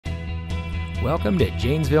Welcome to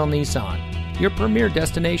Janesville Nissan, your premier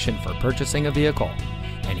destination for purchasing a vehicle.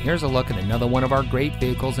 And here's a look at another one of our great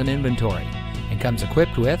vehicles in inventory, and comes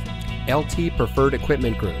equipped with LT Preferred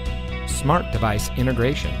Equipment Group, Smart Device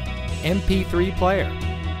Integration, MP3 Player,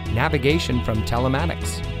 Navigation from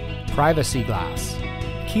Telematics, Privacy Glass,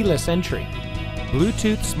 Keyless Entry,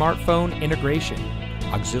 Bluetooth Smartphone Integration,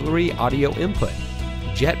 Auxiliary Audio Input,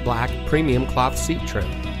 Jet Black Premium Cloth Seat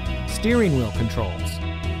Trim, Steering Wheel Controls,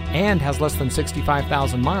 and has less than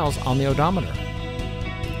 65,000 miles on the odometer.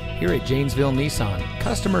 Here at Janesville Nissan,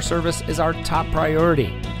 customer service is our top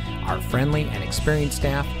priority. Our friendly and experienced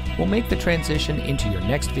staff will make the transition into your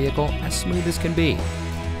next vehicle as smooth as can be.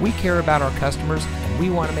 We care about our customers, and we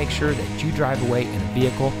want to make sure that you drive away in a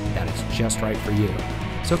vehicle that is just right for you.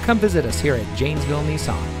 So come visit us here at Janesville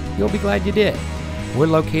Nissan. You'll be glad you did. We're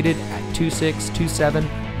located at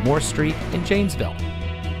 2627 Morse Street in Janesville.